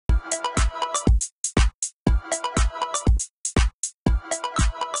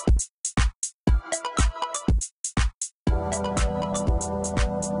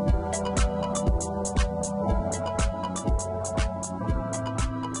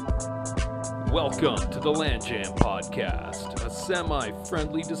Welcome to the Land Jam Podcast, a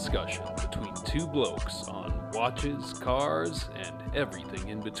semi-friendly discussion between two blokes on watches, cars, and everything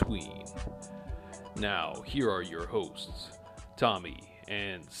in between. Now, here are your hosts, Tommy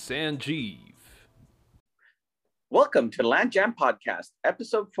and Sanjeev. Welcome to the Land Jam Podcast,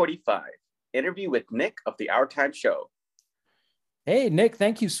 episode 45, interview with Nick of the Our Time Show. Hey, Nick,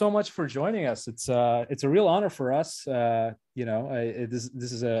 thank you so much for joining us. It's a real honor for us. It's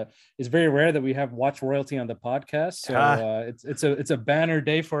very rare that we have watch royalty on the podcast. So it's a banner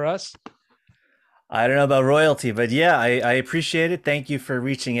day for us. I don't know about royalty, but yeah, I appreciate it. Thank you for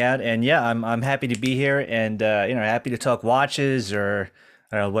reaching out, and yeah, I'm happy to be here, and happy to talk watches or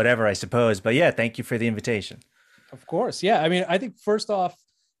whatever, I suppose. But yeah, thank you for the invitation. Of course, yeah. I mean, I think first off,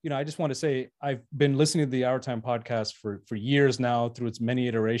 I just want to say I've been listening to the Our Time podcast for years now through its many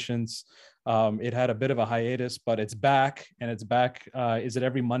iterations. It had a bit of a hiatus, but it's back, and it's back. Is it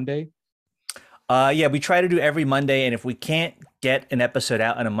every Monday? Yeah, we try to do every Monday, and if we can't get an episode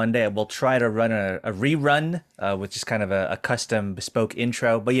out on a Monday, we'll try to run a rerun, which is kind of a custom bespoke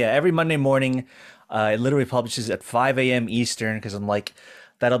intro. But yeah, every Monday morning, it literally publishes at 5 a.m. Eastern, because I'm like,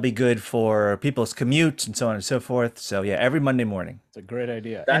 that'll be good for people's commutes and so on and so forth. So yeah, every Monday morning. It's a great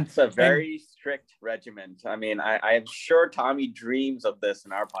idea. That's a very strict regiment. I mean, I am sure Tommy dreams of this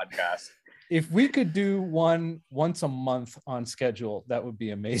in our podcast. If we could do one once a month on schedule, that would be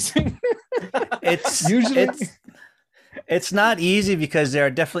amazing. It's not easy because there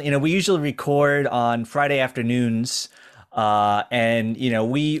are definitely, we usually record on Friday afternoons. And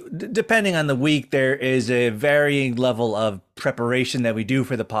we, depending on the week, there is a varying level of preparation that we do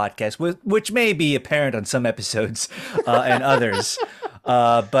for the podcast, which may be apparent on some episodes and others.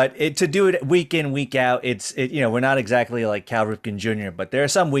 But to do it week in, week out, we're not exactly like Cal Ripken Jr., but there are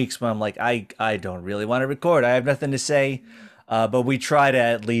some weeks when I'm like, I don't really want to record. I have nothing to say. But we try to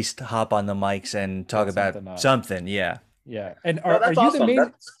at least hop on the mics and talk about something. Yeah. Yeah. And are you awesome. the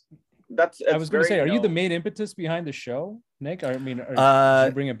main? I was going to say, are you the main impetus behind the show, Nick? I mean, did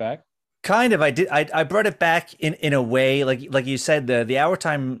you bring it back? Kind of. I did. I brought it back in a way, like you said. The Our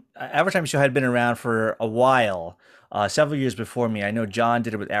Time show had been around for a while, several years before me. I know John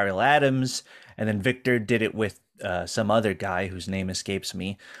did it with Ariel Adams, and then Victor did it with some other guy whose name escapes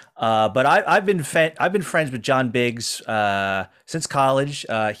me. But I've been friends with John Biggs since college.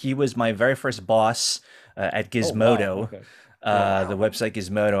 He was my very first boss at Gizmodo. Oh, wow. Okay. The website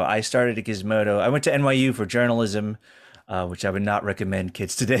Gizmodo. I started at Gizmodo. I went to NYU for journalism, which I would not recommend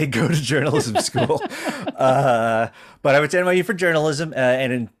kids today go to journalism school. But I went to NYU for journalism,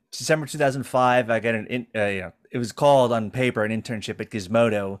 and in December 2005, I got it was called on paper an internship at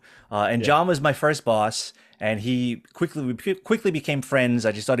Gizmodo. John was my first boss, and we quickly became friends.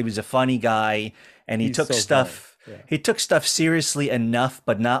 I just thought he was a funny guy, and he took stuff. Yeah. He took stuff seriously enough,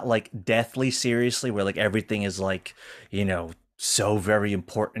 but not like deathly seriously, where like everything is like, so very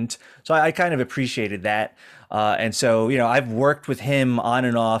important. So I kind of appreciated that. And so, I've worked with him on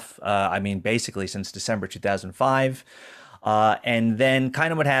and off, basically since December 2005. And then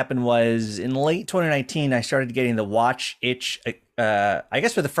kind of what happened was in late 2019, I started getting the watch itch, I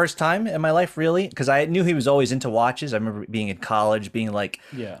guess for the first time in my life, really, because I knew he was always into watches. I remember being in college, being like,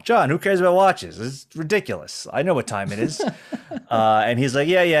 John, who cares about watches? It's ridiculous. I know what time it is. And he's like,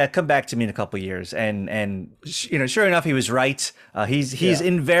 yeah, come back to me in a couple of years. And sure enough, he was right. He's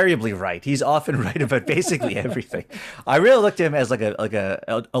invariably right. He's often right about basically everything. I really looked at him as like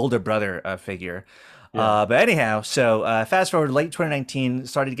a older brother figure. Yeah. But anyhow, so fast forward late 2019,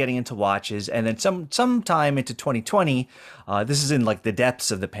 started getting into watches, and then sometime into 2020, this is in like the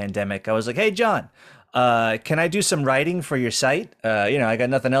depths of the pandemic. I was like, hey, John, can I do some writing for your site? I got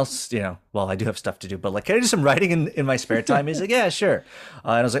nothing else, well, I do have stuff to do, but like, can I do some writing in my spare time? He's like, yeah, sure.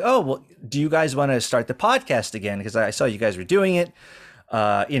 And I was like, oh, well, do you guys want to start the podcast again? Because I saw you guys were doing it.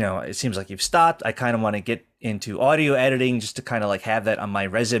 It seems like you've stopped. I kind of want to get into audio editing just to kind of like have that on my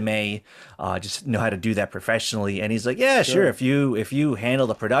resume, just know how to do that professionally. And he's like, yeah, sure. If you handle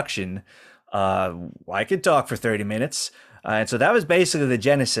the production, I could talk for 30 minutes. And so that was basically the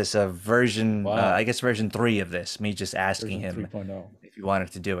genesis of version 3 of this, me just asking him if he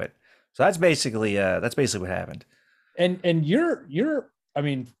wanted to do it. So that's basically what happened. And you're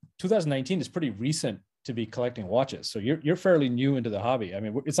 2019 is pretty recent to be collecting watches, so you're fairly new into the hobby. I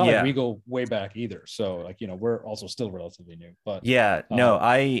mean, it's not like we go way back either, so like we're also still relatively new. But it's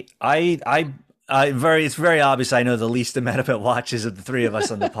very obvious I know the least amount about watches of the three of us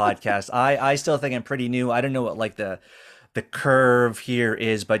on the podcast. I still think I'm pretty new. I don't know what like the curve here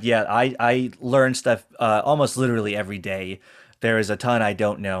is, but yeah, I learn stuff almost literally every day. There is a ton I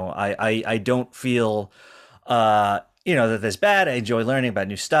don't know. I don't feel you know, that there's bad. I enjoy learning about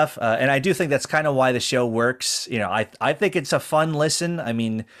new stuff. And I do think that's kind of why the show works. You know, I think it's a fun listen. I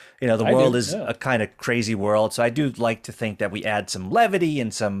mean, you know, the I world do, is yeah. a kind of crazy world. So I do like to think that we add some levity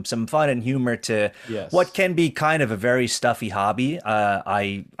and some fun and humor to Yes. what can be kind of a very stuffy hobby.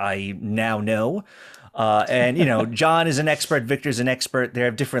 I now know. And you know, John is an expert, Victor's an expert. They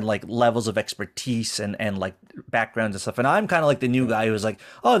have different like levels of expertise and like backgrounds and stuff. And I'm kind of like the new guy who's like,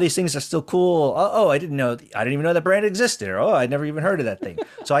 oh, these things are still cool. Oh, I didn't even know that brand existed. Or oh, I'd never even heard of that thing.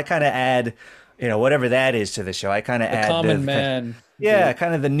 So I kind of add, you know, whatever that is to the show. I kind of The add common man. yeah,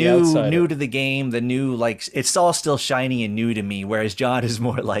 kind of the outsider. new to the game, the new like it's all still shiny and new to me. Whereas John is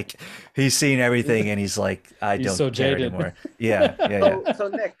more like he's seen everything and he's like, I He's don't so care jaded. anymore. Yeah. So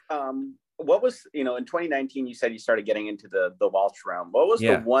Nick, what was, you know, in 2019 you said you started getting into the watch realm. What was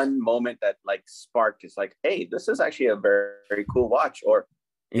the one moment that like sparked? It's like, hey, this is actually a very, very cool watch. Or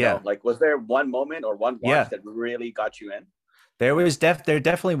you know, like was there one moment or one watch that really got you in? There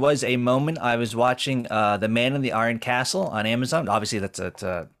definitely was a moment. I was watching The Man in the Iron Castle on Amazon. Obviously, that's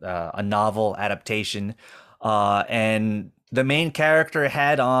a novel adaptation, and the main character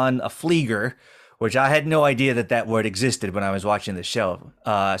had on a Flieger, which I had no idea that word existed when I was watching the show.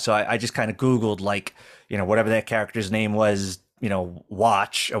 So I just kind of Googled like, you know, whatever that character's name was, you know,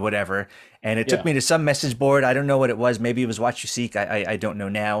 watch or whatever. And it took me to some message board. I don't know what it was. Maybe it was Watch You Seek. I don't know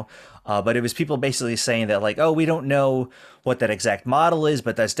now. But it was people basically saying that like, oh, we don't know what that exact model is,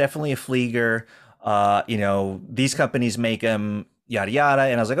 but that's definitely a Flieger. You know, these companies make them, yada, yada.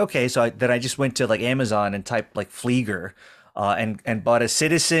 And I was like, okay. So then I just went to like Amazon and typed like Flieger. And bought a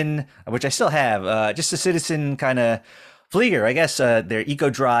Citizen, which I still have, just a Citizen kind of Flieger, I guess, their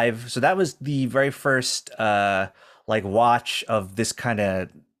Eco Drive. So that was the very first like watch of this kind of,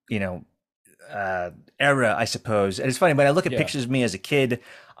 you know, era, I suppose. And it's funny, when I look at pictures of me as a kid,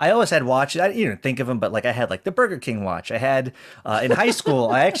 I always had watches. I didn't think of them, but like I had like the Burger King watch. I had in high school,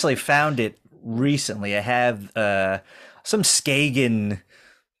 I actually found it recently. I have some Skagen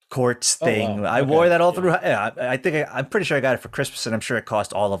quartz thing. Oh, wow. I wore that all through. I'm pretty sure I got it for Christmas, and I'm sure it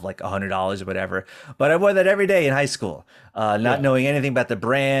cost all of like $100 or whatever. But I wore that every day in high school, not knowing anything about the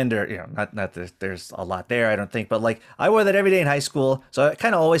brand, or you know, not that there's a lot there, I don't think. But like I wore that every day in high school, so I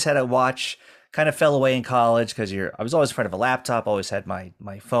kind of always had a watch. Kind of fell away in college because I was always in front of a laptop, always had my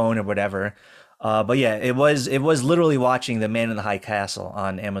phone or whatever. But yeah, it was literally watching The Man in the High Castle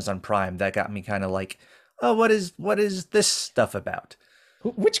on Amazon Prime that got me kind of like, oh, what is this stuff about?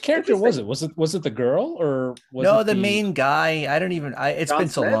 Which character was it? Was it the girl or was no it the main guy? I don't even. It's John been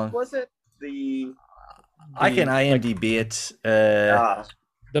so Smith, long. Was it the? I can IMDb it.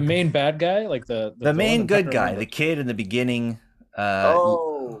 The main bad guy, like the main good guy, the kid in the beginning.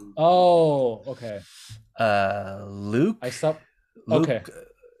 Okay. Luke. I stopped. Luke, Okay.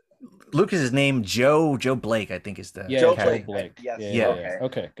 Luke is his name. Joe Blake, I think is the Joe character. Blake. Yes. Yeah.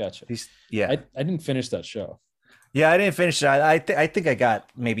 Okay, gotcha. I didn't finish that show. Yeah, I didn't finish it. I think I got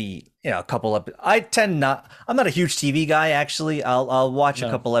maybe a couple of. I'm not a huge TV guy actually. I'll watch a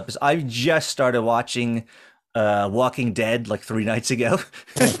couple episodes. I just started watching Walking Dead like 3 nights ago.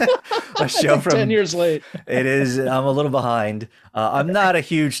 A show from 10 years late. It is. I'm a little behind. I'm not a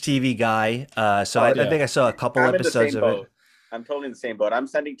huge TV guy, so I think I saw a couple episodes of it. I'm totally in the same boat. I'm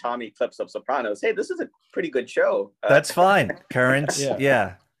sending Tommy clips of Sopranos. Hey, this is a pretty good show. That's fine. Current.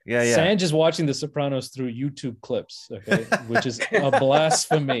 Yeah. Sanj is watching The Sopranos through YouTube clips, okay, which is a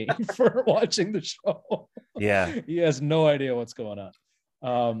blasphemy for watching the show. Yeah. He has no idea what's going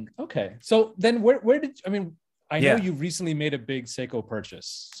on. Okay. So then where did, I mean, I know you recently made a big Seiko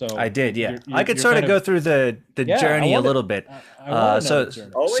purchase. So I did, yeah. I could sort of go through the journey a little bit. Always has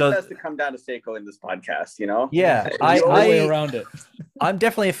to come down to Seiko in this podcast, you know? Yeah. I way around it. I'm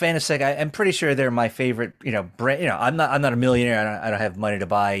definitely a fan of Seiko. I'm pretty sure they're my favorite, brand. I'm not a millionaire. I don't have money to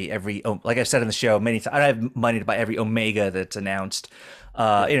buy every, like I said on the show many times, I don't have money to buy every Omega that's announced.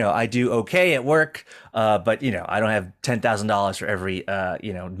 I do okay at work, but I don't have $10,000 for every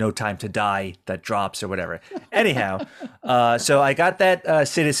No Time to Die that drops or whatever. Anyhow, so I got that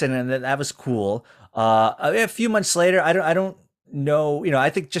Citizen, and that was cool. A few months later, I don't know, I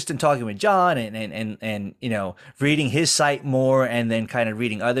think just in talking with John and reading his site more, and then kind of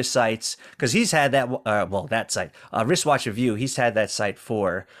reading other sites, because he's had that that site, Wristwatch Review, he's had that site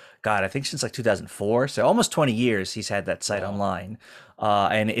for God, I think since like 2004, so almost 20 years he's had that site online.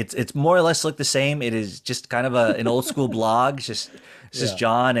 And it's more or less look the same. It is just kind of an old school blog. It's just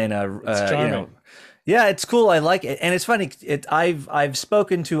John and yeah, it's cool. I like it, and it's funny. I've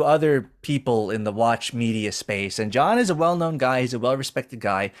spoken to other people in the watch media space, and John is a well-known guy. He's a well-respected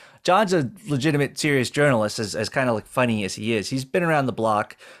guy. John's a legitimate, serious journalist, as kind of like funny as he is. He's been around the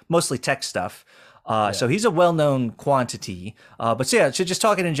block, mostly tech stuff. So he's a well-known quantity. But so yeah, so just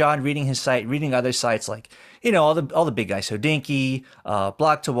talking to John, reading his site, reading other sites like, all the big guys, Hodinkee,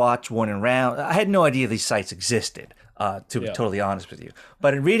 Block to Watch, Worn and Round. I had no idea these sites existed, to be totally honest with you.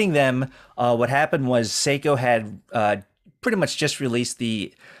 But in reading them, what happened was Seiko had pretty much just released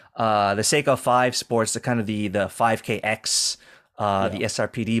the Seiko 5 Sports, the kind of the 5KX, the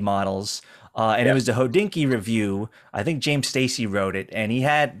SRPD models. And it was the Hodinkee review. I think James Stacy wrote it, and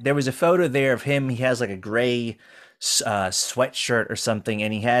there was a photo there of him. He has like a gray sweatshirt or something,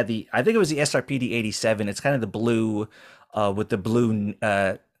 and he had I think it was the SRPD 87. It's kind of the blue with the blue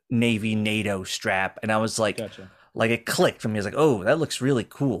Navy NATO strap, and I was like, like it clicked for me. I was like, oh, that looks really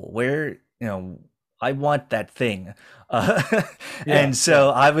cool. Where, I want that thing. And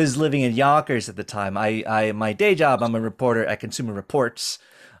so I was living in Yonkers at the time. My day job, I'm a reporter at Consumer Reports.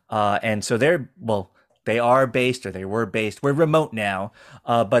 And so they are based, or they were based. We're remote now,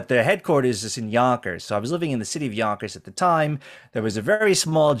 but their headquarters is in Yonkers. So I was living in the city of Yonkers at the time. There was a very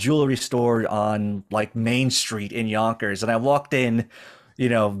small jewelry store on like Main Street in Yonkers, and I walked in,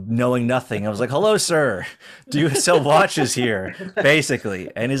 knowing nothing. I was like, "Hello, sir. Do you sell watches here?"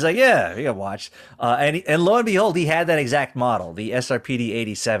 Basically, and he's like, "Yeah, we got watch." And lo and behold, he had that exact model, the SRPD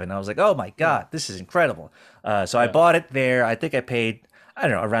 87. I was like, "Oh my God, this is incredible!" So I bought it there. I think I paid, I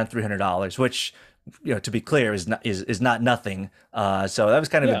don't know, around $300, which, to be clear, is not nothing. So that was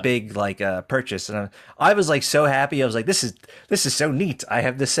kind of a big purchase, and I was like so happy. I was like, this is so neat. I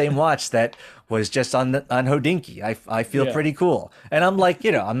have the same watch that was just on Hodinkee. I feel pretty cool, and I'm like,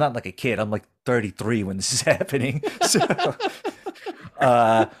 I'm not like a kid. I'm like 33 when this is happening. So,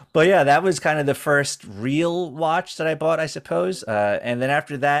 but yeah, that was kind of the first real watch that I bought, I suppose. And then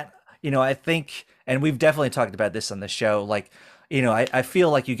after that, I think, and we've definitely talked about this on the show, like, I feel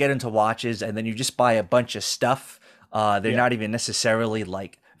like you get into watches and then you just buy a bunch of stuff. They're not even necessarily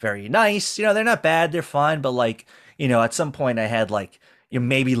like very nice. They're not bad. They're fine. But like, at some point I had like,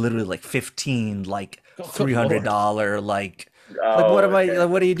 maybe literally like 15, like $300, like what am I, like,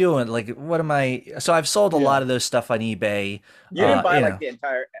 what are you doing? Like, what am I? So I've sold a lot of those stuff on eBay. You didn't buy like the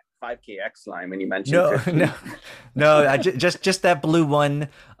entire 5KX line when you mentioned no, I just that blue one.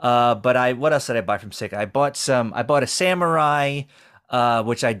 But what else did I buy from Seiko? I bought a Samurai,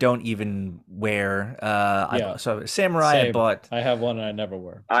 which I don't even wear. So Samurai, Same. I bought. I have one and I never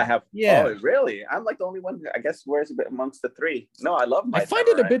wear. I have. Yeah. Oh, really? I'm like the only one, I guess, wears a bit amongst the three. No, I love my I find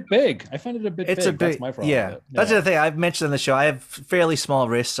Samurai. it a bit big. It's a bit. That's my problem. Yeah. That's the thing. I've mentioned on the show. I have fairly small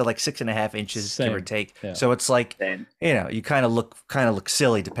wrists, so like 6.5 inches, give or take. Yeah. So it's like, you kind of look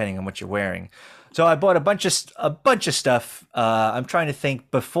silly depending on what you're wearing. So I bought a bunch of stuff. I'm trying to think,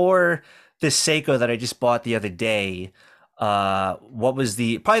 before this Seiko that I just bought the other day, what was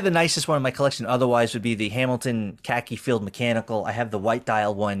probably the nicest one in my collection otherwise would be the Hamilton Khaki Field Mechanical. I have the white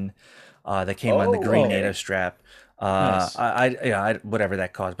dial one that came on the green NATO strap. Nice. I whatever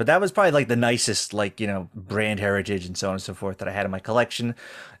that cost, but that was probably like the nicest, like, brand heritage and so on and so forth that I had in my collection.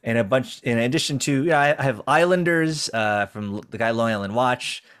 And in addition to, I have Islanders from the guy Long Island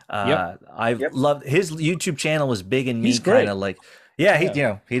Watch. I love his YouTube channel, was big in me, kind of like.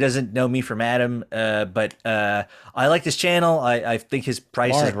 Yeah, he doesn't know me from Adam, but I like this channel. I think his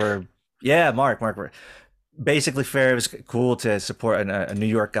prices were Mark basically fair. It was cool to support a New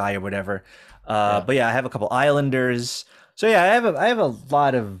York guy or whatever. But yeah, I have a couple Islanders. So yeah, I have a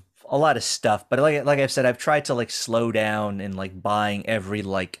lot of stuff. But like I've said, I've tried to like slow down and like buying every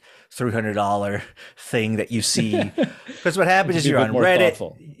like $300 thing that you see, because what happens is you're on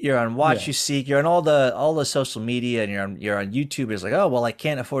Reddit, you're on Watch You Seek, you're on all the social media, and you're on YouTube. It's like, oh well, I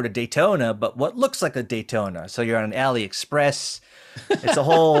can't afford a Daytona, but what looks like a Daytona? So you're on AliExpress. It's a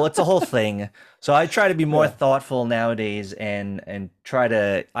whole thing. So I try to be more thoughtful nowadays and try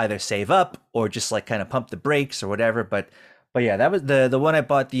to either save up or just like kind of pump the brakes or whatever. But yeah, that was the one I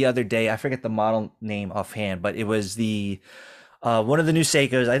bought the other day. I forget the model name offhand, but it was the one of the new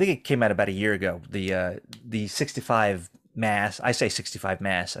Seikos. I think it came out about a year ago. The 65 Mass. I say 65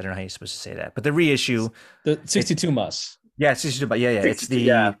 Mass. I don't know how you're supposed to say that, but the reissue. The 62 Mass. Yeah, 62. But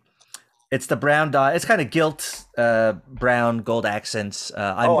yeah. It's the brown dot. It's kind of gilt, brown gold accents.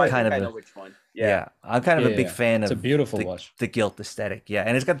 I know which one. Yeah, I'm kind of a big fan of. It's a beautiful watch. The gilt aesthetic. Yeah,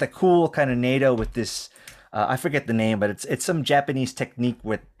 and it's got the cool kind of NATO with this. I forget the name, but it's some Japanese technique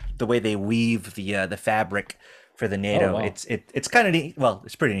with the way they weave the fabric for the NATO. Oh, wow. It's kind of neat. Well,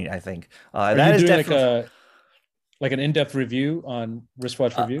 it's pretty neat, I think. That is definitely like an in-depth review on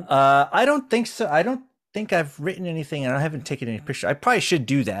Wristwatch Review. I don't think so. I don't think I've written anything, and I haven't taken any picture. I probably should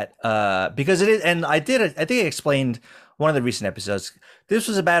do that because it is. And I did. I think I explained one of the recent episodes. This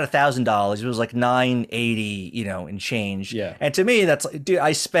was about $1,000. It was like $980, and change. Yeah. And to me, that's like, dude,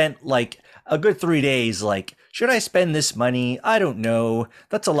 I spent like a good 3 days, like, should I spend this money? I don't know.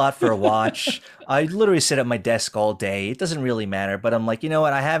 That's a lot for a watch. I literally sit at my desk all day. It doesn't really matter. But I'm like, you know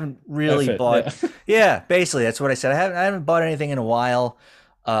what? I haven't really bought. Yeah. Yeah, basically, that's what I said. I haven't bought anything in a while.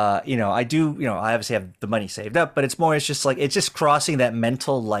 You know, I do, you know, I obviously have the money saved up, but it's just like, it's just crossing that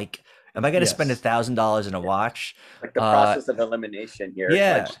mental, like, am I going to spend $1,000 in a watch? Like the process of elimination here.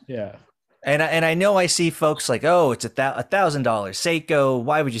 Yeah. Like, Yeah. And I know I see folks like, oh, it's $1,000 Seiko.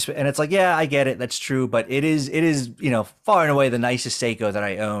 Why would you spend? And it's like, yeah, I get it. That's true. But it is, you know, far and away the nicest Seiko that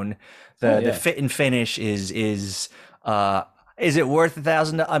I own. The fit and finish is it worth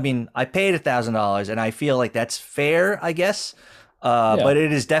 $1,000? I mean, I paid $1,000 and I feel like that's fair, I guess. But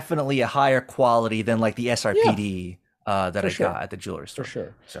it is definitely a higher quality than like the SRPD that I got at the jewelry store. For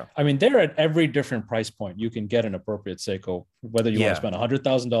sure. So I mean, they're at every different price point. You can get an appropriate Seiko, whether you want to spend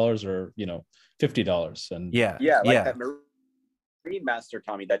 $100,000 or, you know, $50. And that Marine Master,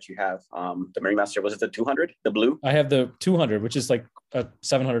 Tommy, that you have. The Marine Master, was it the 200, the blue? I have the 200, which is like a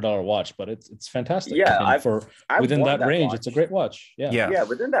 $700 watch, but it's fantastic. Yeah, I've within that range, watch. It's a great watch. Yeah,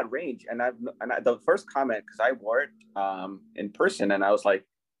 within that range. And the first comment, because I wore it in person, and I was like,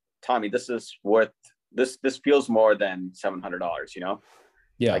 Tommy, this is worth this feels more than $700, you know?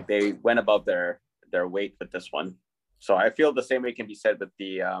 Yeah. Like they went above their weight with this one. So I feel the same way can be said with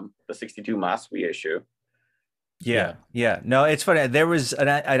the 62 Mas we issue. Yeah. No, it's funny. There was, and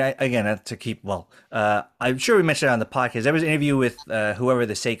I again, to keep, I'm sure we mentioned it on the podcast. There was an interview with whoever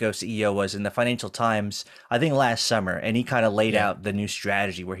the Seiko CEO was in the Financial Times, I think last summer. And he kind of laid out the new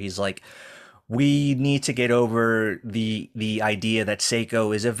strategy where he's like, we need to get over the idea that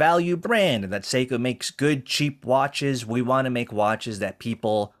Seiko is a value brand and that Seiko makes good, cheap watches. We want to make watches that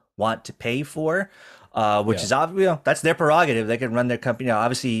people want to pay for, which is obvious. You know, that's their prerogative. They can run their company. Now,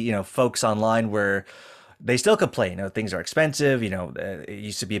 obviously, you know, folks online where they still complain, you know, things are expensive, you know, it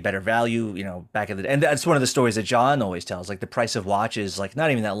used to be a better value, you know, back in the day. And that's one of the stories that John always tells, like the price of watches, like not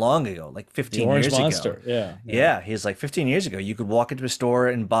even that long ago, like 15 years Monster. ago. Yeah. He's like 15 years ago, you could walk into a store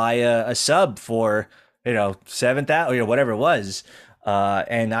and buy a sub for, you know, 7,000 or, you know, whatever it was.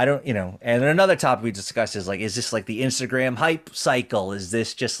 And I don't, you know, and another topic we discussed is like, is this like the Instagram hype cycle? Is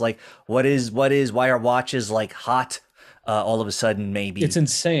this just like, why are watches like hot? All of a sudden, maybe it's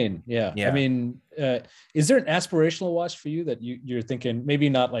insane. Yeah. I mean, is there an aspirational watch for you that you're thinking maybe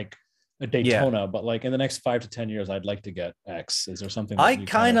not like a Daytona, but like in the next 5 to 10 years, I'd like to get X? Is there something that I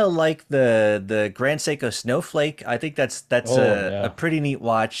kind of like the Grand Seiko Snowflake? I think that's a pretty neat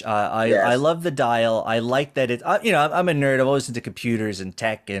watch. I love the dial. I like that it. You know, I'm a nerd. I'm always into computers and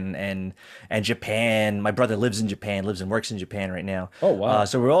tech and Japan. My brother lives in Japan, lives and works in Japan right now. Oh wow!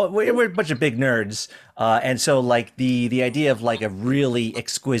 So we're a bunch of big nerds. And so like the idea of like a really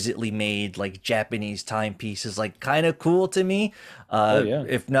exquisitely made like Japanese timepiece is like kind of cool to me.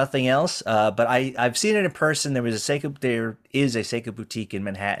 If nothing else. But I've seen it in person. There is a Seiko boutique in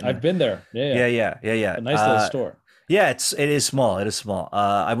Manhattan. I've been there. Yeah. A nice little store. Yeah, it is small. It is small.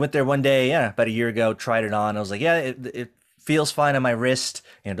 I went there one day, about a year ago, tried it on. I was like, yeah, it feels fine on my wrist.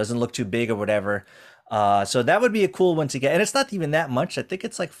 You know, it doesn't look too big or whatever. So that would be a cool one to get. And it's not even that much. I think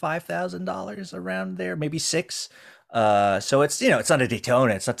it's like $5,000 around there, maybe $6,000. So it's, you know, it's not a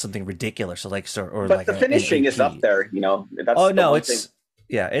Daytona. It's not something ridiculous. But like the finishing is up there, you know.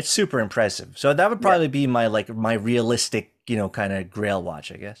 It's super impressive. So that would probably be my realistic, you know, kind of grail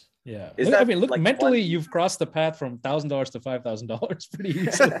watch, I guess. Yeah. Look, mentally, you've crossed the path from $1,000 to $5,000 pretty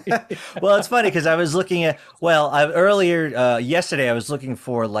easily. Well, it's funny because I was looking at, yesterday I was looking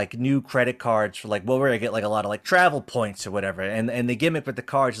for like new credit cards for like, where I get like a lot of like travel points or whatever. And the gimmick with the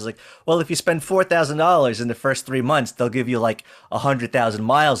cards is like, well, if you spend $4,000 in the first 3 months, they'll give you like 100,000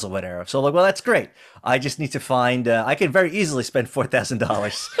 miles or whatever. So like, well, that's great. I just need to find, I could very easily spend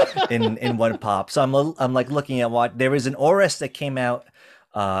 $4,000 in one pop. So I'm like looking at what, there was an Oris that came out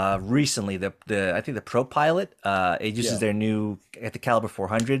recently, I think the Pro Pilot, it uses their new at the caliber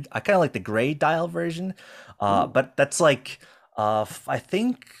 400. I kind of like the gray dial version, but that's like I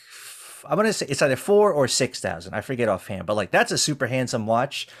think I'm gonna say it's either 4,000 or 6,000. I forget offhand, but like that's a super handsome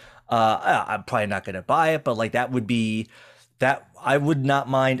watch. I'm probably not gonna buy it, but like that would be that I would not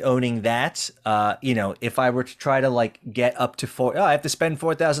mind owning that. You know, if I were to try to like get up to I have to spend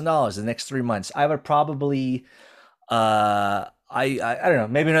 $4,000 the next 3 months. I would probably I don't know,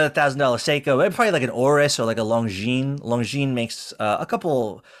 maybe another $1,000 Seiko, maybe probably like an Oris or like a Longines. Longines makes a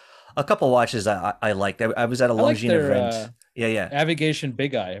couple watches I liked. I was at a Longines event. Navigation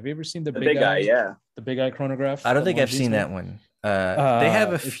Big Eye. Have you ever seen the Big Eye? Yeah, the Big Eye chronograph. I don't think I've seen that one. They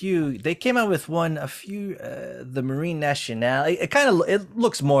have a few. They came out with the Marine Nationale. It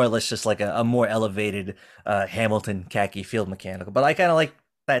looks more or less just like a more elevated Hamilton khaki field mechanical. But I kind of like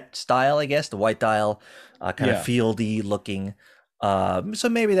that style, I guess, the white dial, kind of fieldy looking. So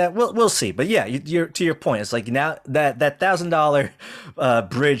maybe that we'll see. But yeah, you're to your point. It's like now that $1,000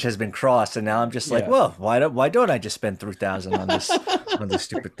 bridge has been crossed, and now I'm just like, well, why don't I just spend 3,000 on this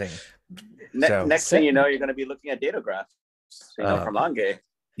stupid thing? Next thing you know, you're going to be looking at datagraphs, from Lange.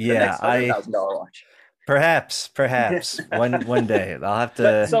 Yeah, $1,000 watch. Perhaps one day I'll have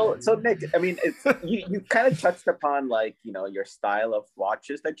to. But so Nick, I mean, you kind of touched upon like your style of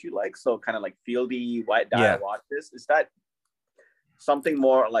watches that you like. So kind of like fieldy white dial watches. Is that something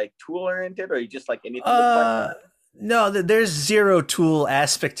more like tool oriented, or you just like anything? No, there's zero tool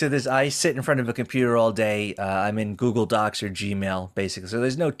aspect to this. I sit in front of a computer all day. I'm in Google Docs or Gmail basically, so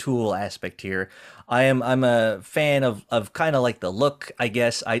there's no tool aspect here. I'm a fan of kind of like the look, I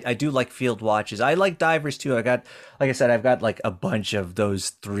guess. I do like field watches. I like divers too. Like I said, I've got like a bunch of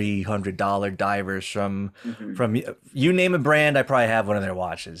those $300 divers from you name a brand, I probably have one of their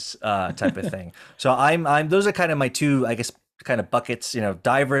watches, type of thing. So I'm those are kind of my two, I guess, kind of buckets,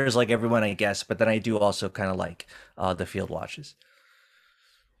 divers like everyone, I guess, but then I do also kind of like the field watches.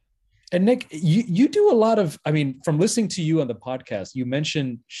 And Nick, you do a lot of, I mean, from listening to you on the podcast, you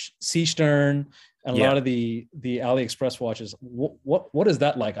mentioned Sea Stern and a lot of the AliExpress watches. What is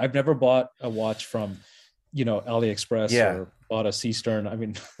that like? I've never bought a watch from, AliExpress or bought a Sea Stern. I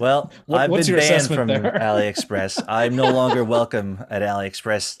mean, well, what's your banned from AliExpress. I'm no longer welcome at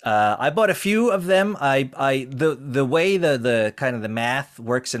AliExpress. I bought a few of them. The way the kind of the math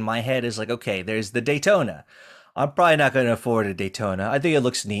works in my head is like, okay, there's the Daytona. I'm probably not going to afford a Daytona. I think it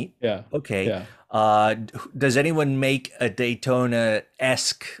looks neat. Yeah. Okay. Yeah. Does anyone make a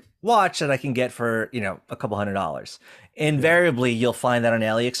Daytona-esque watch that I can get for, a couple $100? Invariably, you'll find that on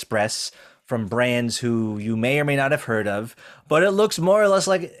AliExpress from brands who you may or may not have heard of, but it looks more or less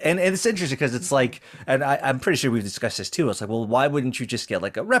like, and it's interesting because it's like, and I'm pretty sure we've discussed this too. It's like, well, why wouldn't you just get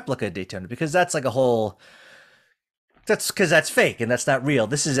like a replica Daytona? Because that's like a whole, that's because that's fake and that's not real.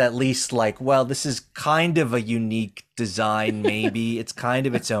 This is at least like, well, this is kind of a unique design. Maybe it's kind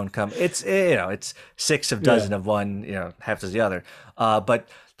of its own it's, it's six of dozen of one, half does the other. But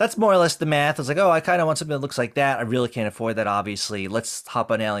that's more or less the math. It's like, oh, I kind of want something that looks like that. I really can't afford that, obviously. Let's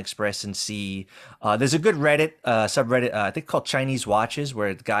hop on AliExpress and see. There's a good Reddit subreddit, I think called Chinese Watches,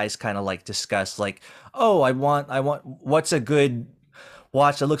 where the guys kind of like discuss like, oh, I want, what's a good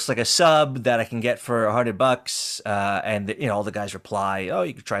watch that looks like a sub that I can get for $100, and all the guys reply, oh,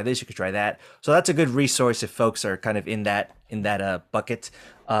 you could try this, you could try that. So that's a good resource if folks are kind of in that bucket.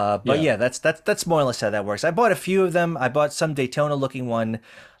 But yeah, that's more or less how that works. I bought a few of them. I bought some Daytona looking one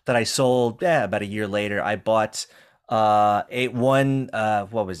that I sold about a year later. I bought what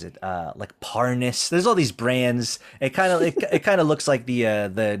was it, like Parnis. There's all these brands. It kind of looks like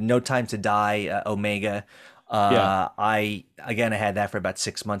the No Time to Die Omega. I had that for about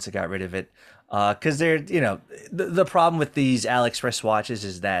 6 months. I got rid of it because they're the problem with these AliExpress watches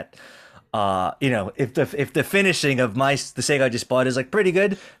is that if the finishing of the Seiko I just bought is like pretty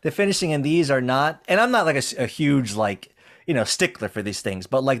good, the finishing in these are not. And I'm not like a huge like stickler for these things,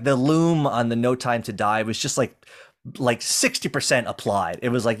 but like the loom on the No Time to Die was just like 60% applied. It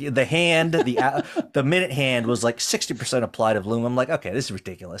was like the hand, the minute hand was like 60% applied of loom. I'm like, okay, this is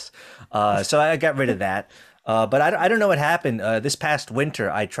ridiculous. So I got rid of that. But I don't know what happened. This past winter,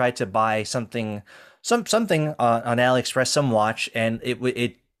 I tried to buy something on AliExpress, some watch, and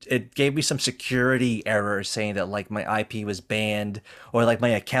it gave me some security errors saying that like my IP was banned or like my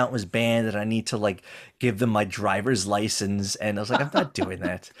account was banned and I need to like give them my driver's license. And I was like, I'm not doing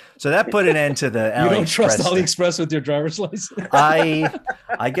that. So that put an end to the AliExpress. You don't trust AliExpress with your driver's license?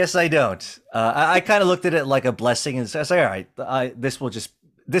 I guess I don't. I kind of looked at it like a blessing and I was like, all right,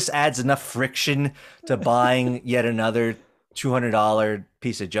 this adds enough friction to buying yet another $200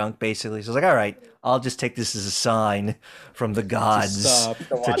 piece of junk, basically. So I was like, all right, I'll just take this as a sign from the gods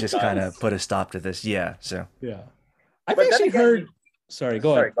to just kind of put a stop to this. Yeah. So yeah, I've actually heard. Sorry,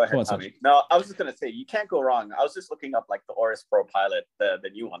 go ahead. Go ahead, Tommy. No, I was just gonna say you can't go wrong. I was just looking up like the Oris Pro Pilot, the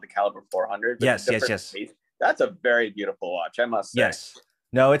new one, the Caliber 400. Yes. That's a very beautiful watch, I must say. Yes.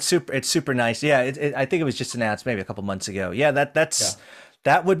 No, it's super nice. Yeah, I think it was just announced maybe a couple months ago. Yeah, that's. Yeah.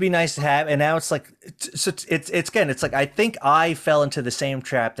 That would be nice to have. And now it's like, so it's like, I think I fell into the same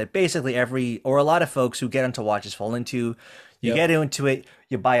trap that basically a lot of folks who get into watches fall into. You get into it,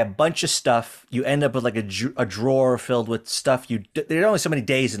 you buy a bunch of stuff, you end up with like a drawer filled with stuff. There are only so many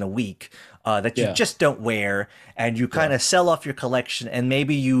days in a week that you just don't wear, and you kind of sell off your collection, and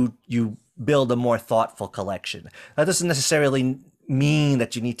maybe you build a more thoughtful collection. That doesn't necessarily mean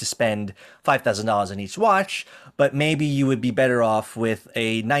that you need to spend $5,000 on each watch, but maybe you would be better off with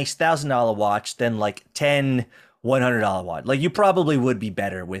a nice $1,000 watch than like 10 $100 watch. Like you probably would be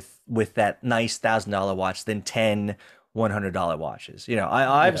better with that nice $1,000 watch than 10 $100 watches. You know,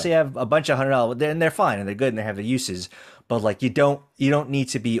 I obviously have a bunch of $100 and they're fine and they're good and they have their uses, but like you don't need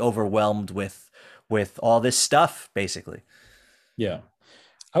to be overwhelmed with all this stuff basically. Yeah.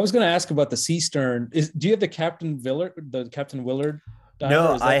 I was going to ask about the Sea Stern. Do you have the Captain Willard diver?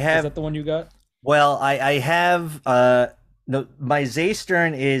 No, I have. Is that the one you got? Well, I have no, my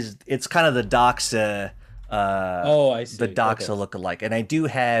Zaystern it's kind of the Doxa I see. The Doxa look-alike. And I do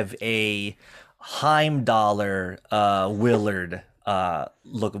have a Heimdallr Willard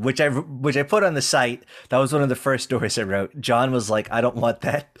look, which I put on the site. That was one of the first stories I wrote. John was like, I don't want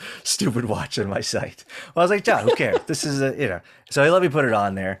that stupid watch on my site. Well, I was like, John, who cares? This is so he let me put it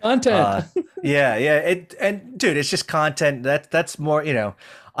on there. Content. Yeah. And dude, it's just content. That's more,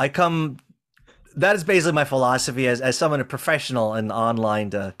 that is basically my philosophy as someone a professional in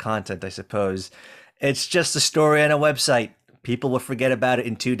online content, I suppose. It's just a story on a website. People will forget about it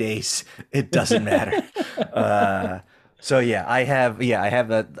in 2 days. It doesn't matter. So yeah, I have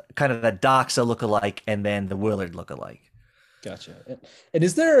the kind of the Doxa look-alike and then the Willard look-alike. Gotcha. And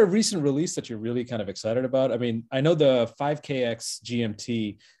is there a recent release that you're really kind of excited about? I mean, I know the 5KX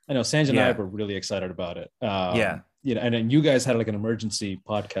GMT. I know Sanj and I were really excited about it. And then you guys had like an emergency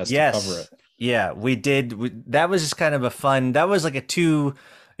podcast to cover it. Yeah, we did. That was just kind of a fun. That was like a two.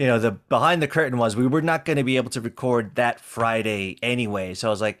 The behind the curtain was we were not going to be able to record that Friday anyway. So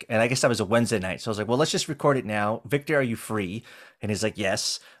I was like, and I guess that was a Wednesday night. So I was like, well, let's just record it now. Victor, are you free? And he's like,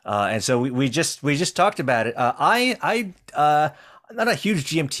 yes. And so we just talked about it. I'm not a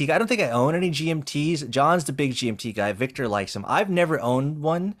huge GMT guy. I don't think I own any GMTs. John's the big GMT guy. Victor likes them. I've never owned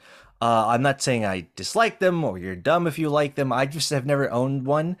one. I'm not saying I dislike them or you're dumb if you like them. I just have never owned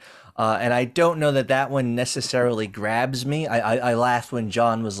one. And I don't know that one necessarily grabs me. I laughed when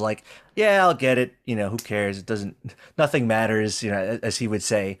John was like, yeah, I'll get it. Who cares? Nothing matters, as he would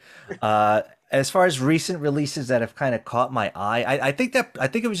say. As far as recent releases that have kind of caught my eye, I think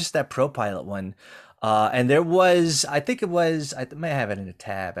it was just that Pro Pilot one. And there was, I may have it in a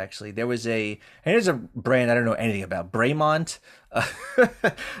tab actually. There's a brand I don't know anything about, Braymont.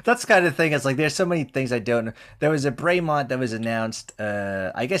 That's the kind of thing. It's like there's so many things I don't know. There was a Braymont that was announced,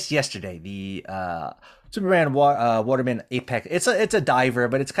 I guess yesterday. The Superman Waterman Apex. It's a diver,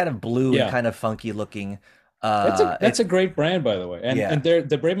 but it's kind of blue and kind of funky looking. That's a great brand, by the way. And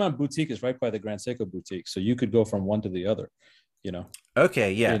the Braymont boutique is right by the Grand Seiko boutique, so you could go from one to the other.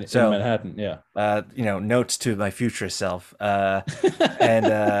 Okay, yeah. In Manhattan, yeah. Notes to my future self. But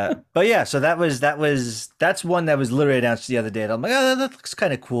yeah, so that's one that was literally announced the other day. And I'm like, oh, that looks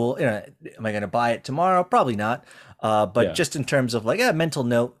kind of cool. Am I going to buy it tomorrow? Probably not. But just in terms of like a mental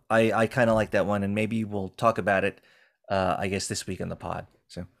note, I kind of like that one, and maybe we'll talk about it. I guess this week on the pod.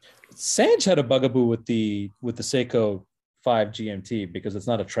 So Sanj had a bugaboo with the Seiko 5 GMT because it's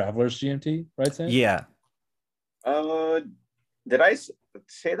not a traveler's GMT, right, Sanj? Yeah. Did I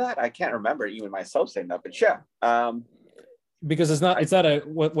say that? I can't remember even myself saying that, but yeah. Because it's not a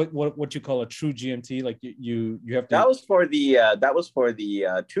what you call a true GMT. Like you have to. That was for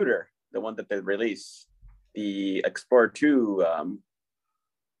the Tudor, the one that they released, the Explorer 2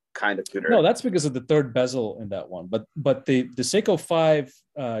 kind of Tudor. No, that's because of the third bezel in that one. But the Seiko 5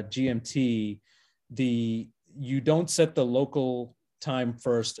 GMT, you don't set the local time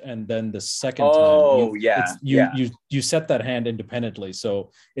first and then the second time you set that hand independently,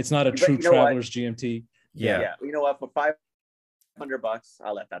 so it's not a true traveler's GMT. Yeah, you know what, for $500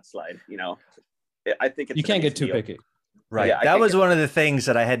 I'll let that slide. I think you can't get too picky, right? That was one of the things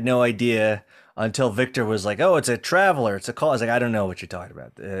that I had no idea until Victor was like, oh, it's a traveler, it's a call. I was like, I don't know what you're talking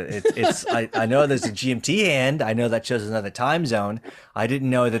about. It's I know there's a GMT hand, I know that shows another time zone. I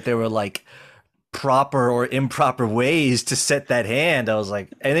didn't know that there were like proper or improper ways to set that hand. I was like,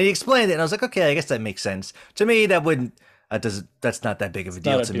 and then he explained it and I was like, okay, I guess that makes sense to me. That's not that big of a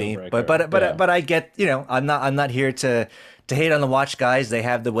deal to me, but I get, I'm not here to hate on the watch guys. They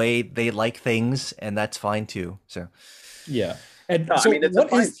have the way they like things and that's fine too. So yeah. And no, so I mean, it's a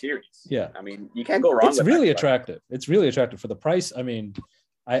fine series. Yeah. I mean, you can't go wrong. It's really attractive. It's really attractive for the price. I mean,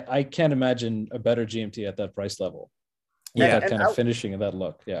 I can't imagine a better GMT at that price level. That kind of finishing and that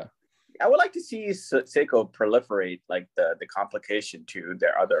look. Yeah. I would like to see Seiko proliferate like the complication to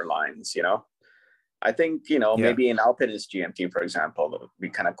their other lines, I think, maybe an alpinist GMT, for example, would be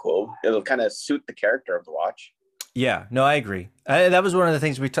kind of cool. It'll kind of suit the character of the watch. Yeah, no, I agree. That was one of the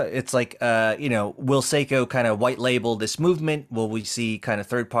things it's like, will Seiko kind of white label this movement? Will we see kind of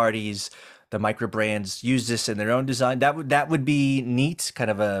third parties, the micro brands use this in their own design? That would be neat, kind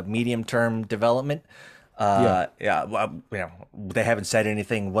of a medium term development. Yeah, well, they haven't said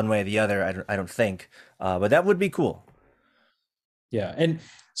anything one way or the other. I don't think, but that would be cool. Yeah, and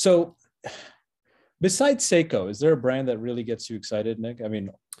so besides Seiko, is there a brand that really gets you excited, Nick? I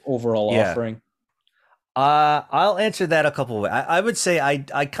mean, overall offering. I'll answer that a couple of ways. I would say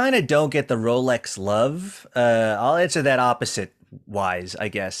I kind of don't get the Rolex love. I'll answer that opposite wise, I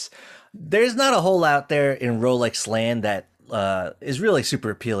guess. There's not a whole lot out there in Rolex land that is really super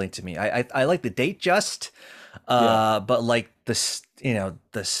appealing to me. I like the Datejust, but like I don't know.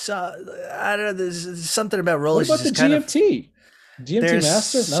 There's something about Rolex. What about the GMT? GMT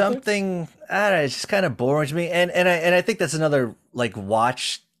Master? Something I don't know. It's just kind of boring to me, and I think that's another like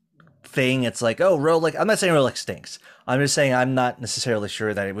watch thing. It's like, oh, Rolex. I'm not saying Rolex stinks. I'm just saying I'm not necessarily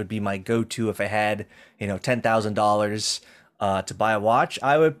sure that it would be my go-to if I had $10,000 to buy a watch.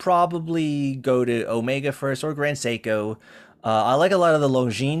 I would probably go to Omega first or Grand Seiko. I like a lot of the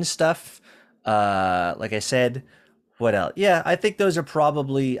Longines stuff. Like I said, what else? Yeah, I think those are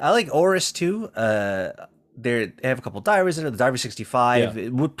probably. I like Oris too. They have a couple divers in it. The Diver 65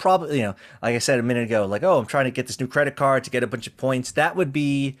 it would probably, like I said a minute ago, like, oh, I'm trying to get this new credit card to get a bunch of points. That would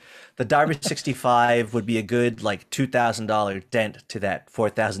be the Diver 65 would be a good like $2,000 dent to that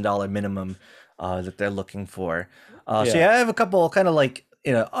 $4,000 minimum that they're looking for. So I have a couple kind of like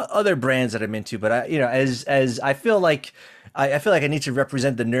other brands that I'm into, but as I feel like I need to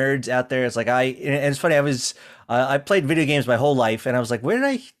represent the nerds out there. It's like and it's funny. I played video games my whole life, and I was like, where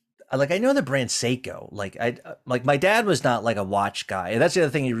did I know the brand Seiko. Like my dad was not like a watch guy. And that's the other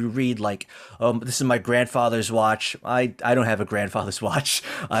thing you read, like, this is my grandfather's watch. I don't have a grandfather's watch.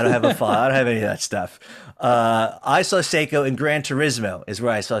 I don't have a father. I don't have any of that stuff. I saw Seiko in Gran Turismo is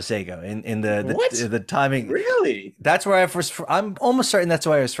where I saw Seiko in the timing. Really? That's where I'm almost certain that's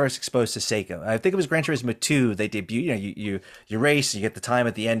why I was first exposed to Seiko. I think it was Gran Turismo 2. They debut, you race, you get the time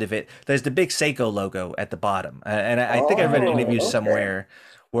at the end of it. There's the big Seiko logo at the bottom. And I think I read an interview somewhere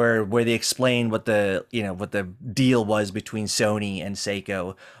where they explain what the deal was between Sony and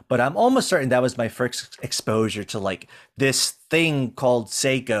Seiko. But I'm almost certain that was my first exposure to like this thing called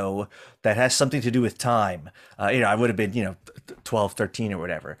Seiko that has something to do with time. I would have been 12, 13 or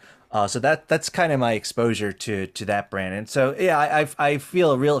whatever. So that's kind of my exposure to that brand. And so I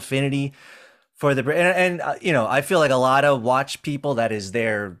feel a real affinity for the brand, and I feel like a lot of watch people, that is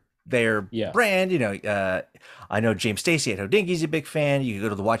their brand. I know James Stacy at Hodinkee a big fan. You can go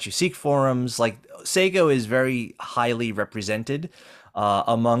to the Watch You Seek forums. Like Seiko is very highly represented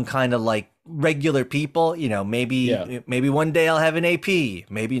among kind of like regular people. Maybe one day I'll have an AP,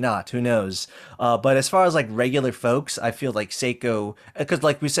 maybe not, who knows. But as far as like regular folks, I feel like Seiko, because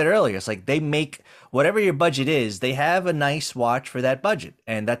like we said earlier, it's like they make whatever your budget is, they have a nice watch for that budget,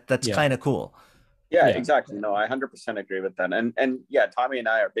 and that's kind of cool. Yeah, exactly. No, I 100% agree with that. And yeah, Tommy and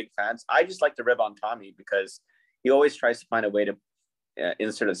I are big fans. I just like to rib on Tommy because he always tries to find a way to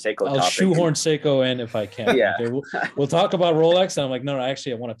insert a Seiko I'll topic. shoehorn Seiko in if I can. Yeah. Okay, we'll talk about Rolex, and I'm like, no,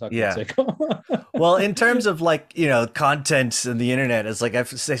 actually, I want to talk about Seiko. Well, in terms of like content on the internet, it's like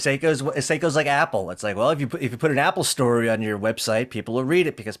Seiko's like Apple. It's like, well, if you put an Apple story on your website, people will read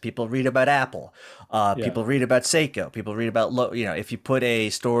it because people read about Apple. People read about Seiko. People read about if you put a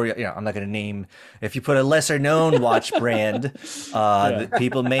story, I'm not going to name. If you put a lesser known watch brand,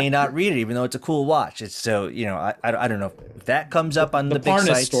 people may not read it, even though it's a cool watch. It's so I don't know if that comes up on the big Parnas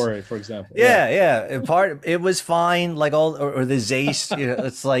sites. Story, for example. It was fine. Like or the Zeiss.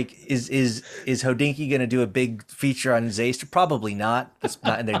 It's like is Hodinkee going to do a big feature on Zeiss? Probably not. That's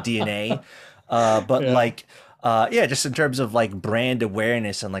not in their DNA. Just in terms of like brand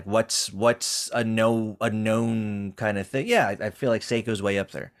awareness and like what's a known kind of thing. Yeah, I feel like Seiko's way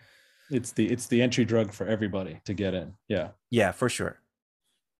up there. It's the entry drug for everybody to get in. Yeah, for sure.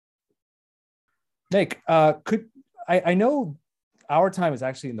 Nick, I know Our Time is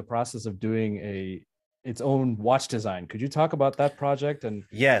actually in the process of doing its own watch design. Could you talk about that project and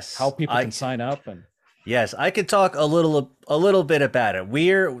how people can sign up? And yes, I could talk a little bit about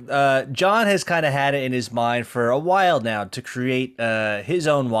it. John has kind of had it in his mind for a while now to create his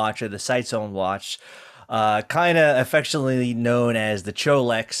own watch, or the site's own watch, kind of affectionately known as the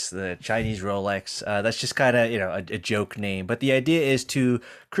Cholex, the Chinese Rolex. That's just kind of a joke name, but the idea is to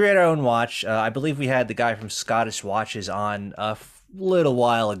create our own watch. I believe we had the guy from Scottish Watches on a little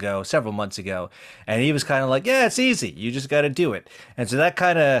while ago, several months ago, and he was kind of like, yeah, it's easy, you just got to do it. And so that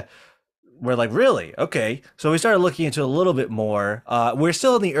kind of, we're like, really? Okay. So we started looking into a little bit more. We're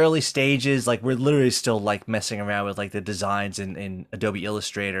still in the early stages. Like we're literally still like messing around with like the designs in Adobe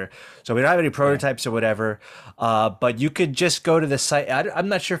Illustrator. So we don't have any prototypes or whatever. But you could just go to the site. I'm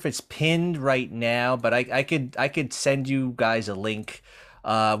not sure if it's pinned right now, but I could send you guys a link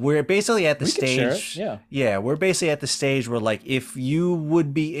We're basically at the We can share it, stage. yeah. Yeah, we're basically at the stage where, like, if you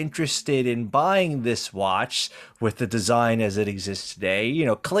would be interested in buying this watch with the design as it exists today, you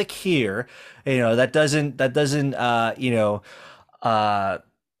know, click here. You know, that doesn't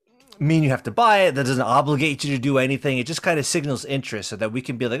mean you have to buy it. That doesn't obligate you to do anything. It just kind of signals interest so that we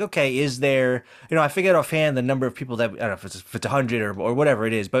can be like, okay, is there, you know, I forget offhand the number of people that, I don't know if it's 100 or whatever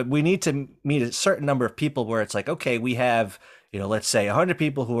it is, but we need to meet a certain number of people where it's like, okay, we have, you know, let's say 100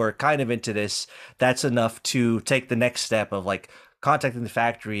 people who are kind of into this. That's enough to take the next step of like contacting the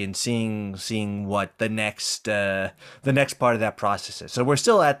factory and seeing what the next part of that process is. So we're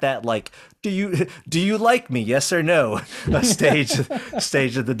still at that, like, do you like me, yes or no, stage of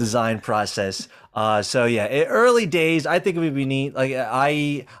the design process. So yeah, early days. I think it would be neat. Like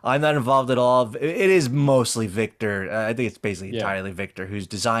I'm not involved at all. It is mostly Victor. I think it's basically entirely Victor who's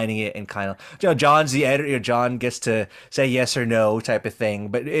designing it, and kind of, you know, John's the editor. John gets to say yes or no type of thing,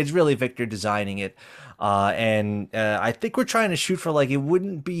 but it's really Victor designing it. And I think we're trying to shoot for, like, it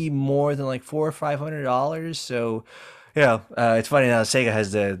wouldn't be more than like $400 or $500. So, you know, it's funny now. Seiko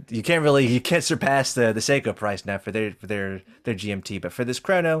has you can't surpass the Seiko price now for their GMT, but for this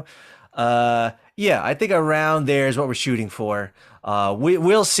chrono, yeah, I think around there is what we're shooting for.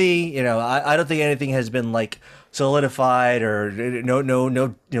 We'll see. You know, I don't think anything has been like solidified, or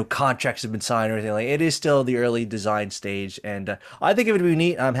no contracts have been signed or anything. Like, it is still the early design stage, and I think it would be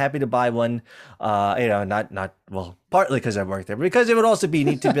neat. I'm happy to buy one. You know, not well, partly because I work there, but because it would also be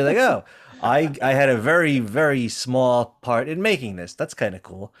neat to be like, oh, I had a very, very small part in making this. That's kind of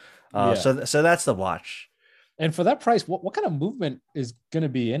cool. So that's the watch. And for that price, what kind of movement is going to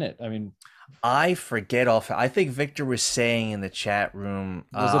be in it? I mean, I forget I think Victor was saying in the chat room.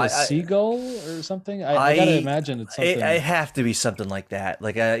 Was it a seagull or something? I gotta imagine it's something. It have to be something like that.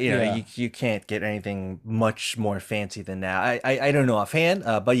 Like, you know, you can't get anything much more fancy than that. I don't know offhand,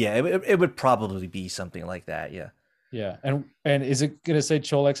 but yeah, it would probably be something like that. Yeah. Yeah, and is it gonna say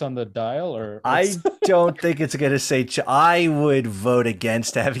Cholex on the dial, or I don't think it's gonna say. I would vote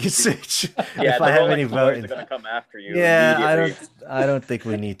against having it say. If I have any vote, they're gonna come after you. Yeah, I don't think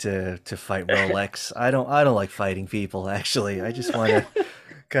we need to fight Rolex. I don't like fighting people. Actually, I just want to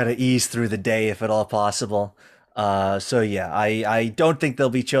kind of ease through the day if at all possible. So yeah, I don't think there'll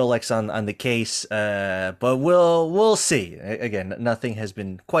be Cholex on the case, but we'll see. Again, nothing has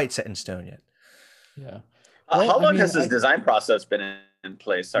been quite set in stone yet. Yeah. How long has this design process been in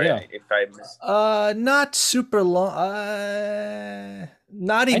place? Sorry if I missed. Not super long.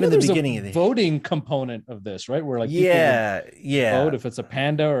 Not even the beginning of the voting component of this, right? Where like vote if it's a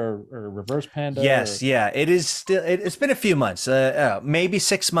panda or reverse panda. Yes, it is still. It's been a few months. Maybe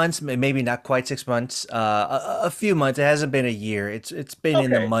 6 months. Maybe not quite 6 months. A few months. It hasn't been a year. It's been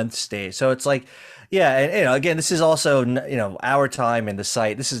in the month stage. So it's like, yeah, and you know, again, this is also, you know, our time in the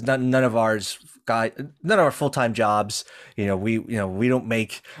site. This is none of ours. None of our full-time jobs. We don't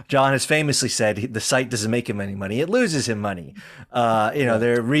make. John has famously said the site doesn't make him any money; it loses him money.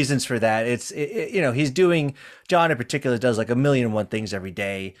 There are reasons for that. He's doing. John in particular does like 1,000,001 things every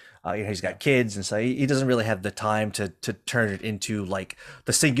day. He's got kids, and so he doesn't really have the time to turn it into like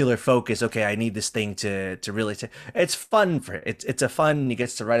the singular focus. Okay, I need this thing to really. It's fun for it. It's a fun. He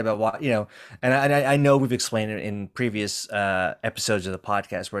gets to write about what and I know we've explained it in previous episodes of the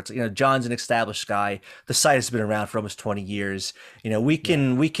podcast where it's John's an established guy. The site has been around for almost 20 years. We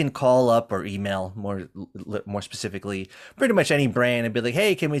can call up or email more specifically pretty much any brand and be like,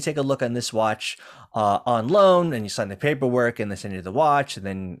 hey, can we take a look on this watch on loan? And you sign the paperwork and they send you the watch,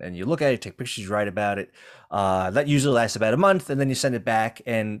 and you look at it, take pictures, write about it. That usually lasts about a month, and then you send it back,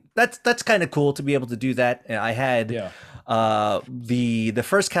 and that's kind of cool to be able to do that. And I had the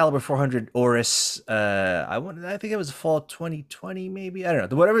first Caliber 400 Oris. I think it was fall 2020, maybe. I don't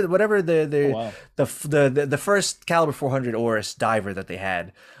know. Whatever the first Caliber 400 Oris diver that they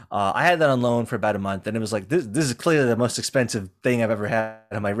had. I had that on loan for about a month, and it was like this is clearly the most expensive thing I've ever had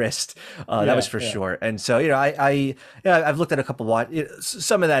on my wrist. That was for sure. And so I've looked at a couple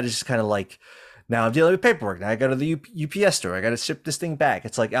some of that is just kind of like, now I'm dealing with paperwork. Now I go to the UPS store. I got to ship this thing back.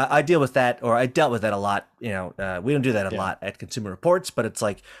 It's like I deal with that, or I dealt with that a lot. We don't do that a lot at Consumer Reports, but it's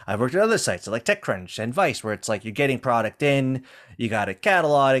like I've worked at other sites like TechCrunch and Vice, where it's like you're getting product in, you got to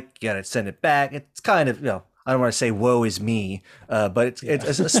catalog it, you got to send it back. It's kind of I don't want to say woe is me, but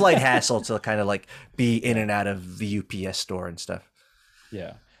it's a slight hassle to kind of like be in and out of the UPS store and stuff.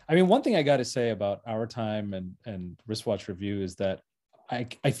 Yeah. I mean, one thing I got to say about our time and Wristwatch Review is that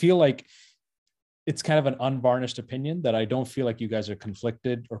I feel like it's kind of an unvarnished opinion that I don't feel like you guys are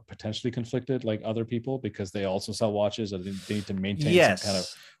conflicted or potentially conflicted like other people, because they also sell watches and they need to maintain some kind of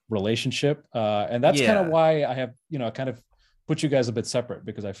relationship. And that's kind of why I have, kind of put you guys a bit separate,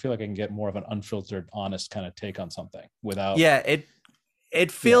 because I feel like I can get more of an unfiltered, honest kind of take on something without. Yeah,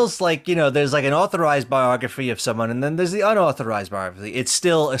 it feels like, you know, there's like an authorized biography of someone, and then there's the unauthorized biography. It's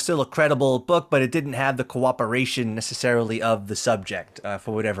still a credible book, but it didn't have the cooperation necessarily of the subject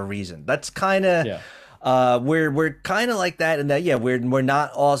for whatever reason. That's kind of. Yeah. We're kind of like that, in that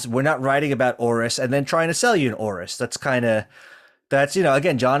we're not writing about Oris and then trying to sell you an Oris. That's you know,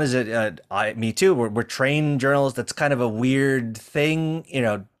 again, John is me too. We're trained journalists. That's kind of a weird thing. You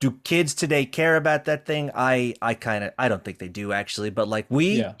know, do kids today care about that thing? I don't think they do, actually, but like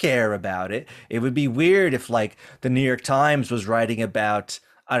we care about it. It would be weird if like the New York Times was writing about,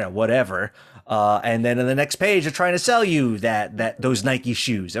 I don't know, whatever. And then in the next page, they're trying to sell you those Nike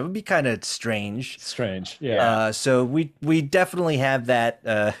shoes. That would be kind of strange. Yeah. So we definitely have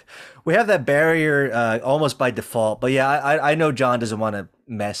that. We have that barrier almost by default. But yeah, I know John doesn't want to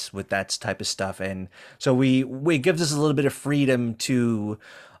mess with that type of stuff, and so we gives us a little bit of freedom to.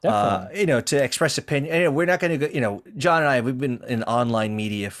 You know, to express opinion. And we're not going to go, you know, John and I, we've been in online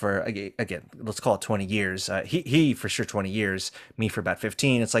media for, again, let's call it 20 years. He for sure 20 years, me for about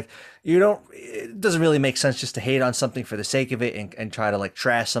 15. It's like, it doesn't really make sense just to hate on something for the sake of it and try to like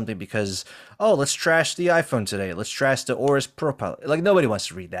trash something because, oh, let's trash the iPhone today. Let's trash the Oris Pro Pilot. Like nobody wants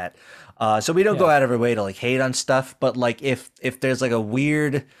to read that. So we don't go out of our way to like hate on stuff. But like if there's like a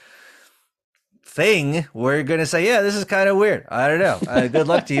weird thing, we're gonna say, yeah, this is kind of weird. I don't know. Good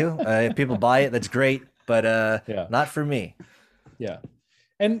luck to you. If people buy it, that's great, but not for me. Yeah,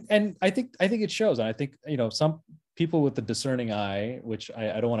 and I think it shows. And I think, you know, some people with the discerning eye, which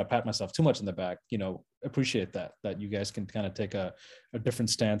I don't want to pat myself too much in the back, you know, appreciate that you guys can kind of take a different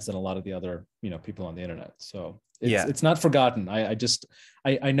stance than a lot of the other, you know, people on the internet. So it's not forgotten.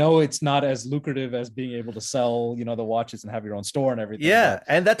 I know it's not as lucrative as being able to sell, you know, the watches and have your own store and everything. Yeah,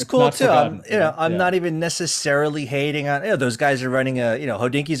 and that's cool too. I'm not even necessarily hating on, you know, those guys are running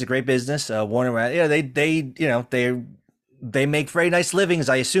Hodinkee a great business. Warner, they make very nice livings,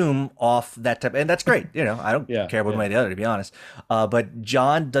 I assume, off that type, and that's great. You know, I don't care one way or the other, to be honest. But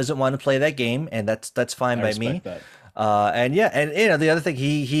John doesn't want to play that game, and that's fine by me. That. And you know, the other thing,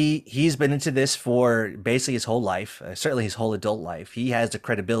 he's been into this for basically his whole life, certainly his whole adult life. He has the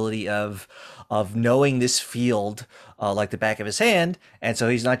credibility of knowing this field like the back of his hand, and so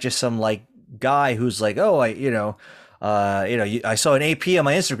he's not just some like guy who's like, oh, I saw an AP on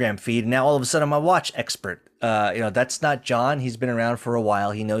my Instagram feed, and now all of a sudden I'm a watch expert. You know, that's not John. He's been around for a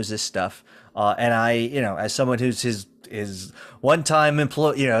while. He knows this stuff. And I, you know, as someone who's his one-time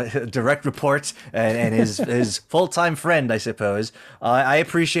employee, you know, direct reports and his full-time friend, I suppose, I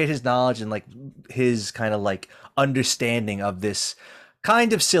appreciate his knowledge and like his kind of like understanding of this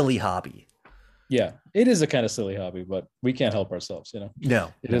kind of silly hobby. Yeah, it is a kind of silly hobby, but we can't help ourselves, you know.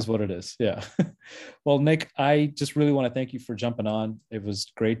 No, it is what it is. Yeah. Well, Nick, I just really want to thank you for jumping on. It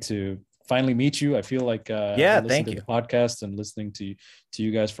was great to finally meet you. I feel like I've listened to the podcast and listening to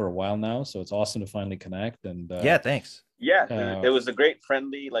you guys for a while now, so it's awesome to finally connect. And thanks. It was a great,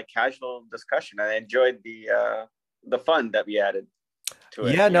 friendly, like casual discussion. I enjoyed the fun that we added to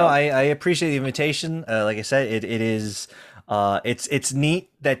it. I appreciate the invitation. Like I said, it is. It's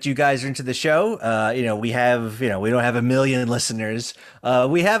neat that you guys are into the show. You know, we don't have 1 million listeners.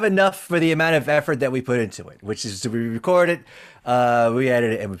 We have enough for the amount of effort that we put into it, which is we record it, we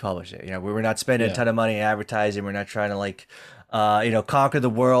edit it, and we publish it. You know, we're not spending a ton of money in advertising. We're not trying to like, conquer the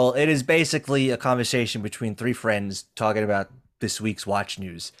world. It is basically a conversation between 3 friends talking about this week's watch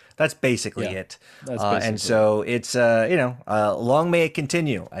news. That's basically it. And so it's, long may it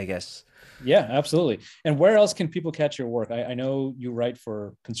continue, I guess. Yeah, absolutely. And where else can people catch your work? I know you write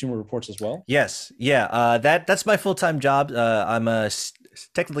for Consumer Reports as well. Yes. Yeah. That's my full-time job. I'm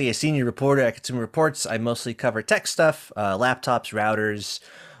technically a senior reporter at Consumer Reports. I mostly cover tech stuff, laptops, routers,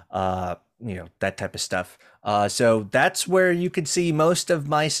 that type of stuff. So that's where you can see most of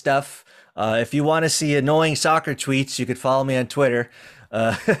my stuff. If you want to see annoying soccer tweets, you could follow me on Twitter,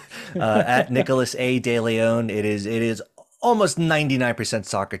 at Nicholas A. De Leon. It is almost 99%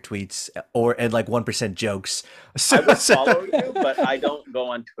 soccer tweets and like 1% jokes. So, I would follow you, but I don't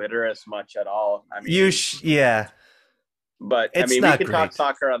go on Twitter as much at all. I mean, But it's we can talk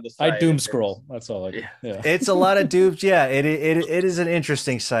soccer on the side. I doom scroll. That's all I do. Yeah. It's a lot of dooms. Yeah, it is an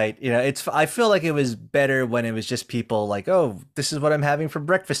interesting site. You know, I feel like it was better when it was just people like, oh, this is what I'm having for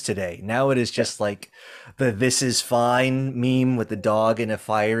breakfast today. Now it is just like the "this is fine" meme with the dog in a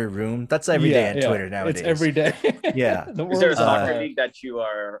fiery room. That's every day on Twitter nowadays. It's every day. Yeah. Is there a soccer league that you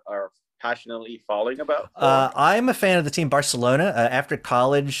are passionately following about? I'm a fan of the team Barcelona. After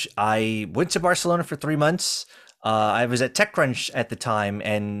college, I went to Barcelona for 3 months. I was at TechCrunch at the time,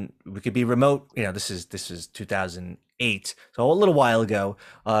 and we could be remote. This is 2008, so a little while ago.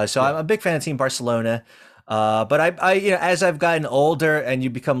 So I'm a big fan of Team Barcelona. But I as I've gotten older and you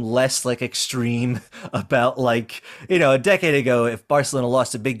become less like extreme about like, a decade ago, if Barcelona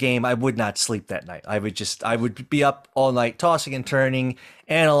lost a big game, I would not sleep that night. I would be up all night tossing and turning,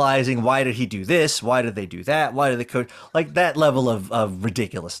 analyzing, why did he do this? Why did they do that? Why did the coach, like that level of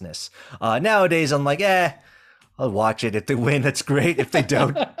ridiculousness. Nowadays I'm like, I'll watch it. If they win, that's great. If they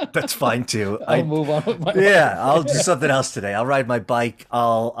don't, that's fine too. I'll move on with my life. I'll do something else today. I'll ride my bike.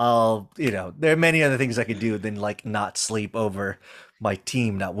 I'll there are many other things I could do than like not sleep over my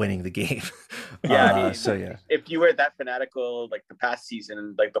team not winning the game. Yeah. If you were that fanatical, like the past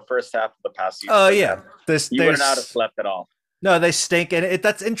season, like the first half of the past season, you would not have slept at all. No, they stink, and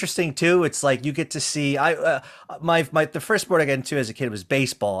that's interesting too. It's like you get to see. The first sport I got into as a kid was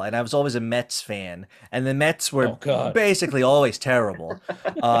baseball, and I was always a Mets fan, and the Mets were basically always terrible,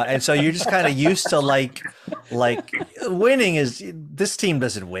 and so you're just kind of used to like winning is this team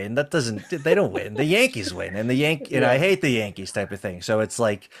doesn't win. They don't win. The Yankees win, and I hate the Yankees type of thing. So it's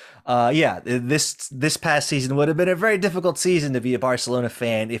like, this past season would have been a very difficult season to be a Barcelona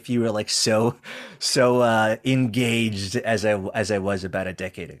fan if you were like so engaged as I was about a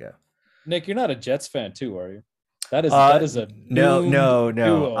decade ago. Nick, you're not a Jets fan too, are you? That is a no.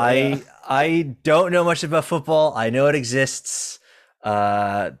 Duo, I don't know much about football. I know it exists.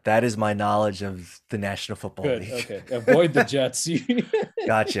 That is my knowledge of the National Football League. Okay, avoid the Jets.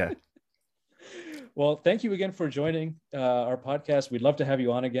 Gotcha. Well, thank you again for joining our podcast. We'd love to have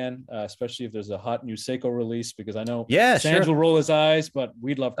you on again, especially if there's a hot new Seiko release, because I know Sanj will roll his eyes, but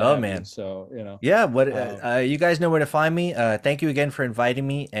we'd love to have you. So, you guys know where to find me. Thank you again for inviting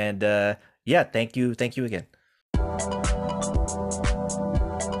me. And thank you again.